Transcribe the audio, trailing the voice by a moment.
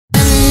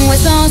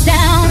whistles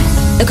down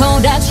the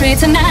cold dark street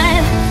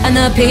tonight, and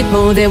the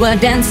people, they were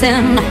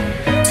dancing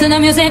to the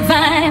music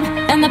vibe.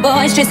 And the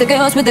boys chase the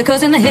girls with the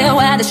girls in the hill,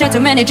 while the show too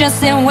many just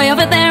sit way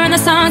over there. And the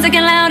songs are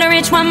getting louder,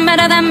 each one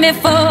better than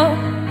before.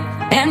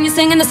 And you're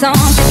singing the song,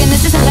 thinking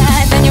this is a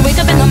life. And you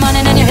wake up in the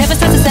morning and your head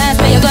starts to size.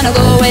 Where you gonna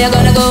go, where you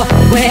gonna go,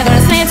 where you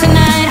gonna sleep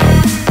tonight?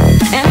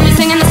 And you're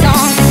singing the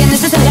song, thinking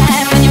this is a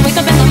life. And you wake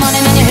up in the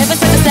morning and your head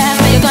starts to size.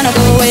 Where you gonna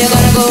go, where you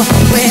gonna go,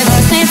 where you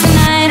gonna sleep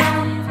tonight?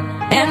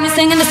 And you're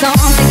singing the song,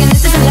 thinking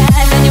this is a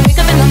life. And you wake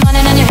up in the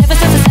morning and your head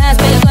starts to size.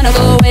 Where you gonna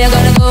go, where you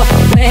gonna go,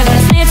 where you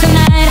gonna sleep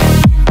tonight?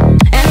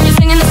 And you're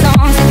singing the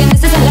song, thinking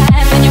this is a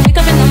life. And you wake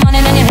up in the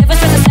morning and your head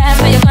starts to size.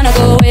 Where you gonna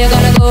go, where you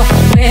gonna go,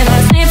 where you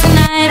gonna sleep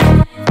tonight?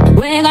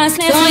 We're gonna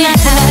sleep tonight.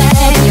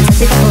 You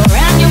take a go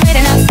around, you're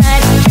waiting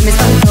outside. Dream is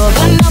on the floor,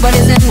 but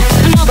nobody's in,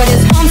 and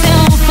nobody's home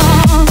till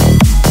fall.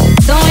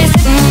 So you're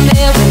sitting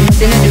there with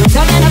nothing to do,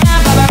 talking about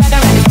Baba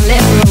Rkay ready to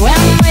live through.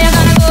 And where you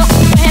gonna go?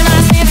 Where you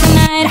gonna sleep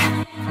tonight?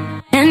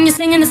 And you're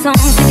singing the song,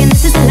 thinking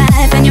this is a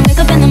life. And you wake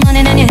up in the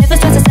morning and your head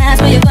starts to size.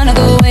 Where you gonna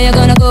go? Where you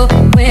gonna go?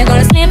 Where you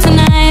gonna sleep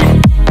tonight?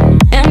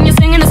 And you're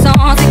singing the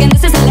song, thinking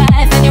this is a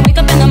life. And you wake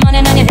up in the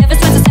morning and your head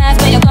starts to size.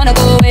 Where you gonna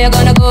go? Where you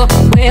gonna go?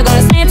 Where you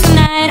gonna sleep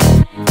tonight?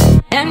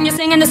 And you're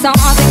singing the song,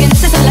 thinking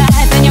this is a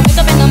life. And you wake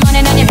up in the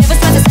morning and your head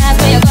starts to size.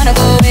 Where you gonna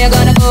go? Where you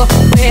gonna go?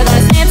 Where you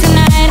gonna sleep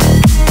tonight?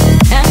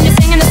 And you're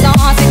singing the song,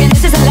 thinking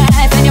this is a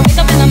life. And you wake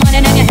up in the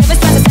morning and your head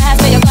starts to size.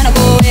 Where you gonna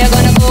go? Where you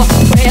gonna go?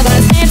 Where you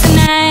gonna sleep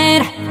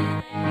tonight?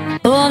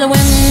 Oh, the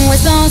wind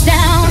whistles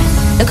down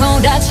the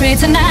cold dark street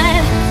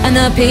tonight, and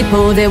the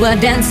people, they were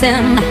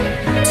dancing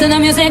to the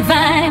music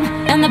vibe.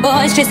 And the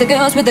boys chase the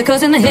girls with the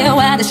girls in the hill,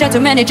 while the show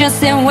too many just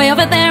sit way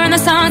over there. And the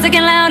songs are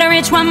getting louder,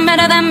 each one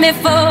better than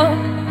before.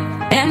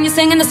 And you're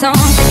singing the song,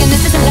 thinking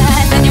this is a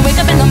life. And you wake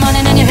up in the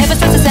morning and your head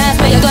starts to size.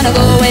 Where you gonna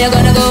go, where you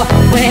gonna go,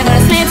 where you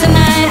gonna sleep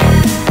tonight?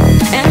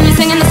 And you're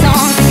singing the song,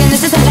 thinking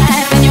this is a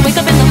life. And you wake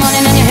up in the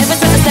morning and your head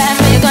starts to size.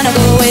 Where you gonna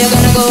go, where you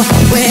gonna go,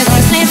 where you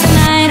gonna sleep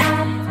tonight?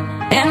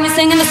 And you're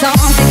singing the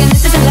song, thinking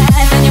this is a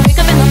life. And you wake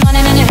up in the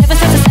morning and your head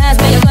starts to size.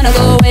 Where you gonna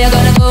go, where you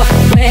gonna go,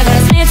 where you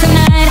gonna sleep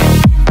tonight?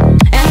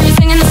 And you're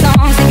singing the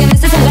song, thinking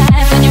this is a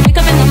life. And you wake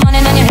up in the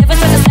morning and your head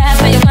starts to size.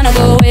 Where you gonna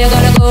go, where you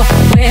gonna go,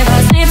 where you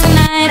gonna sleep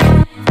tonight?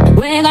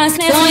 We're gonna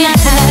sleep tonight.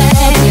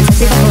 You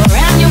take a go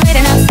around, you're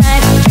waiting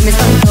outside. Dream is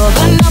on the floor,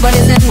 but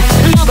nobody's in,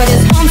 and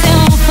nobody's home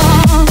till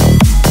fall.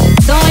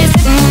 So you're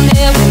sitting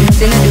there with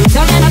nothing to do,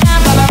 talking about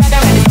Baba Rkay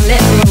ready to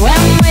live through.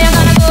 And where you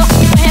gonna go?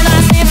 Where you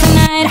gonna sleep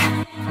tonight?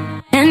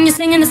 And you're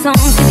singing the song,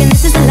 thinking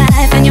this is a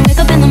life. And you wake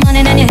up in the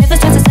morning and your head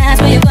starts to size.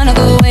 Where you gonna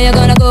go? Where you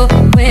gonna go?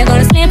 Where you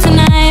gonna sleep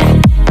tonight?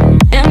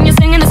 And you're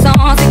singing the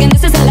song, thinking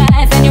this is a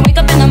life. And you wake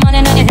up in the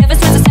morning and your head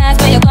starts to size.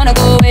 Where you gonna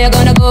go? Where you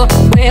gonna go?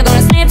 Where you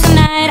gonna sleep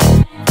tonight?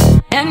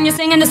 And you're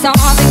singing the song,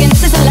 thinking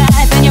this is a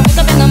life. And you wake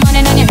up in the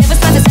morning and your head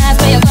starts to size.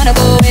 Where you gonna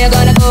go? Where you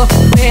gonna go?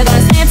 Where you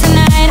gonna sleep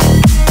tonight?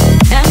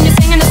 And you're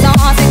singing the song,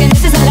 thinking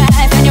this is a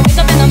life. And you wake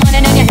up in the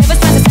morning and your head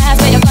starts to size.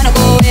 Where you gonna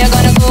go? Where you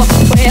gonna go?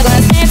 Where you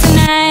gonna sleep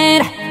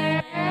tonight?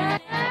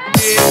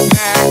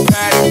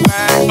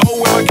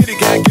 Oh, well, my kitty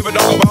cat, give a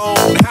dog a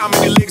bone. How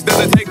many licks does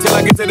it take till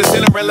I get to the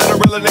center and let a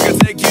real nigga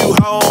take you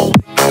home?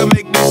 I can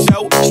make this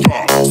show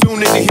stop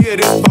soon as you hear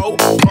this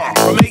boat.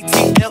 From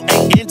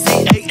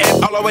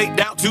ATLANTAN all the way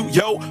down to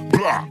yo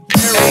block.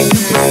 Ain't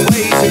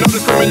persuasion, no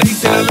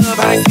discrimination. I love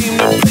how they seem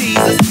to please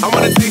us. I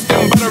wanna taste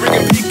them butter, Rick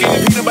and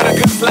pecan, peanut butter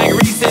cups like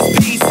Reese's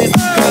Pieces.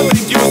 Cause I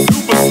think you a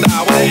superstar.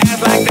 With an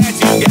ass like that,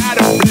 you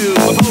gotta blue.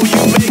 Before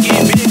you make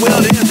it big,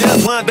 well, there's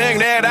just one thing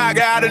that I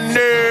gotta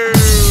know.